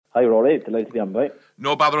Hi Rory, delighted to be on, boy.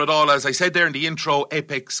 No bother at all. As I said there in the intro,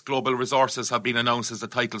 Apex Global Resources have been announced as the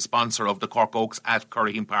title sponsor of the Cork Oaks at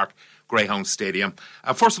Curraheen Park Greyhound Stadium.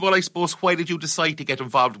 First of all, I suppose, why did you decide to get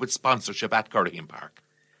involved with sponsorship at Curraheen Park?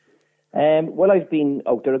 Well, I've been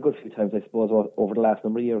out there a good few times, I suppose, over the last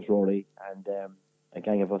number of years, Rory, and a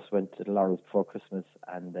gang of us went to the Laurels before Christmas,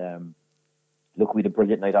 and look, we had a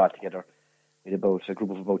brilliant night out together. We had a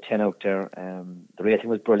group of about 10 out there. The racing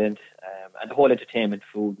was brilliant, and the whole entertainment,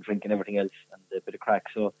 food, drink and everything else, and a bit of crack.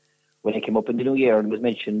 So when it came up in the new year and was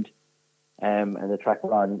mentioned, and the track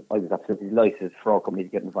were on, I was absolutely delighted for our company to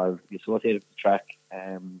get involved, to be associated with the track.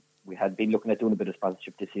 We had been looking at doing a bit of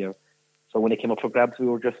sponsorship this year. So when it came up for grabs, we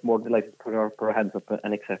were just more delighted to put our hands up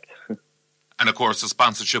and accept. And of course, the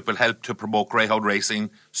sponsorship will help to promote greyhound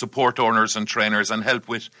racing, support owners and trainers, and help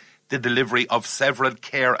with the delivery of several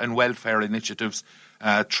care and welfare initiatives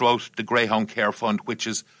throughout the Greyhound Care Fund, which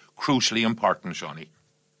is crucially important, Seanie.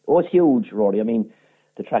 Oh, it's huge, Rory. I mean,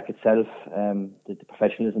 the track itself, the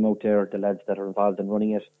professionalism out there, the lads that are involved in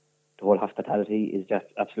running it, the whole hospitality is just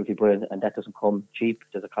absolutely brilliant, and that doesn't come cheap.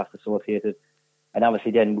 There's a cost associated. And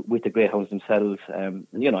obviously then with the greyhounds themselves, an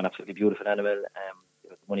absolutely beautiful animal.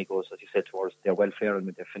 The money goes, as you said, towards their welfare and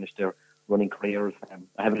when they finish their running careers.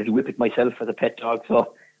 I have a little whippet myself as a pet dog,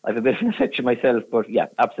 so I have a bit of an affection myself. But yeah,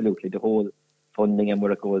 absolutely, the whole funding and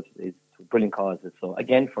where it goes is brilliant causes. So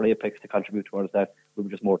again, for Apex to contribute towards that, we were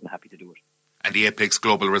just more than happy to do it. And the Apex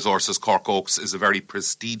Global Resources Cork Oaks is a very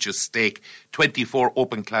prestigious stake. 24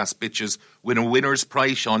 open class bitches with a winner's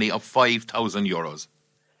prize, Seanie, of €5,000.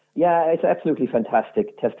 Yeah, it's absolutely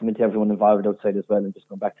fantastic. Testament to everyone involved outside as well, and just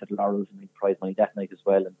going back to the Laurels and the prize money that night as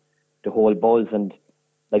well, and the whole buzz. And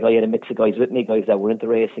like, I had a mix of guys with me, guys that were into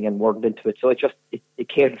racing and weren't into it. So it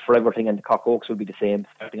catered for everything, and the Cork Oaks will be the same,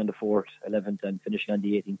 starting on the 4th, 11th, and finishing on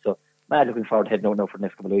the 18th. So I'm looking forward to heading out now for the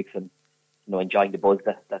next couple of weeks and enjoying the buzz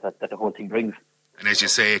that the whole thing brings. And as you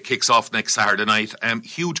say, it kicks off next Saturday night.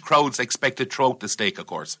 Huge crowds expected throughout the stake, of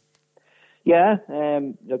course. Yeah,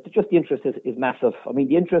 just the interest is massive. I mean,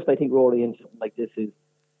 the interest, I think, Rory, in something like this is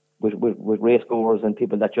with race goers and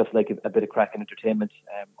people that just like a bit of crack and entertainment.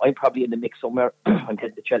 I'm probably in the mix somewhere. I'm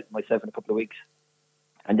heading to Cheltenham myself in a couple of weeks.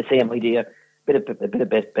 And the same idea, a bit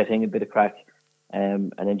of betting, a bit of crack,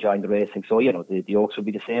 and enjoying the racing. So, the Oaks will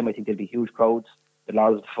be the same. I think there'll be huge crowds. The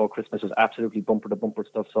Laurels before Christmas was absolutely bumper-to-bumper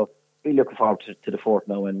stuff. So really looking forward to the 4th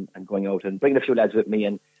now and going out and bringing a few lads with me,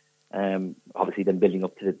 and obviously then building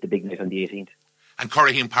up to the big night on the 18th. And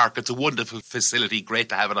Curraheen Park, it's a wonderful facility. Great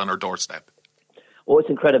to have it on our doorstep. Oh, it's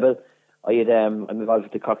incredible. I'm involved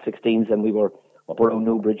with the Cork 16s, and we were up around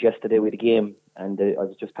Newbridge yesterday with a game, and I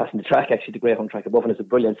was just passing the track, actually, the Greyhound track above, and it's a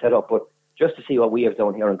brilliant setup. But just to see what we have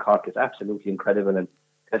down here in Cork is absolutely incredible, and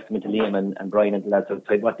testament to Liam and Brian and the lads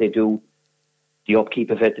outside, what they do, the upkeep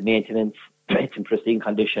of it, the maintenance, it's in pristine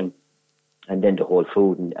condition. And then the whole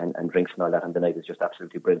food and drinks and all that on the night is just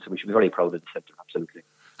absolutely brilliant. So we should be very proud of the centre, absolutely.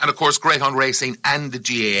 And of course, Greyhound Racing and the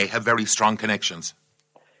GAA have very strong connections.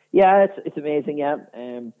 Yeah, it's amazing, yeah.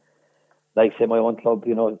 Like, say, my own club,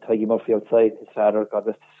 Tiggy Murphy outside, his father, God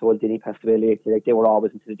rest his soul, Dinny, passed away lately. Like, they were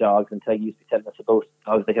always into the dogs, and Tiggy used to be telling us about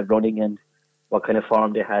dogs they had running and what kind of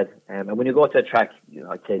form they had. And when you go to the track,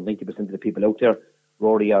 I'd say 90% of the people out there,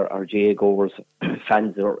 Rory, are GAA goers,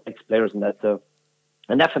 fans or ex-players and that. So.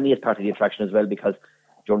 And that for me is part of the attraction as well, because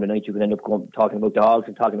during the night you can end up talking about dogs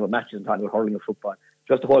and talking about matches and talking about hurling and football.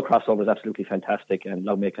 Just the whole crossover is absolutely fantastic, and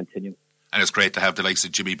long may it continue. And it's great to have the likes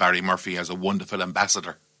of Jimmy Barry Murphy as a wonderful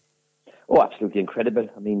ambassador. Oh, absolutely incredible.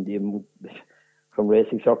 I mean, from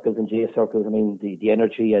racing circles and GA circles, I mean, the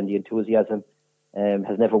energy and the enthusiasm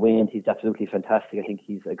has never waned. He's absolutely fantastic. I think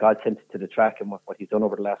he's a godsend to the track, and what he's done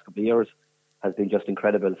over the last couple of years has been just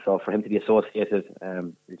incredible. So for him to be associated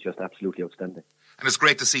is just absolutely outstanding. And it's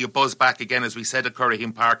great to see a buzz back again, as we said, at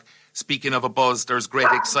Curraheen Park. Speaking of a buzz, there's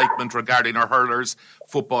great excitement regarding our hurlers,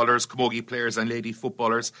 footballers, camogie players and lady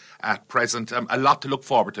footballers at present. A lot to look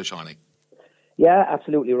forward to, Seanie. Yeah,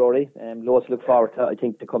 absolutely, Rory. Loads to look forward to. I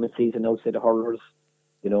think the coming season, outside the hurlers,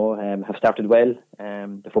 have started well.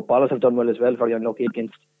 The footballers have done well as well, very unlucky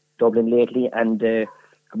against Dublin lately, and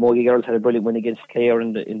Camogie girls had a brilliant win against Clare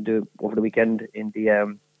over the weekend in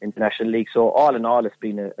the International League. So all in all, it's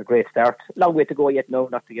been a great start. Long way to go yet now,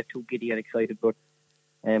 not to get too giddy and excited, but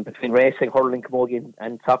between racing, hurling, camogie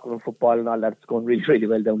and soccer and football and all that, it's going really, really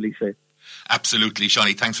well down Leeside. Absolutely,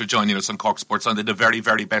 Seanie. Thanks for joining us on Cork Sports Sunday. The very,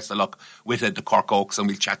 very best of luck with it, the Cork Oaks, and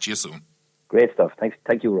we'll chat to you soon. Great stuff.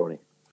 Thank you, Rory.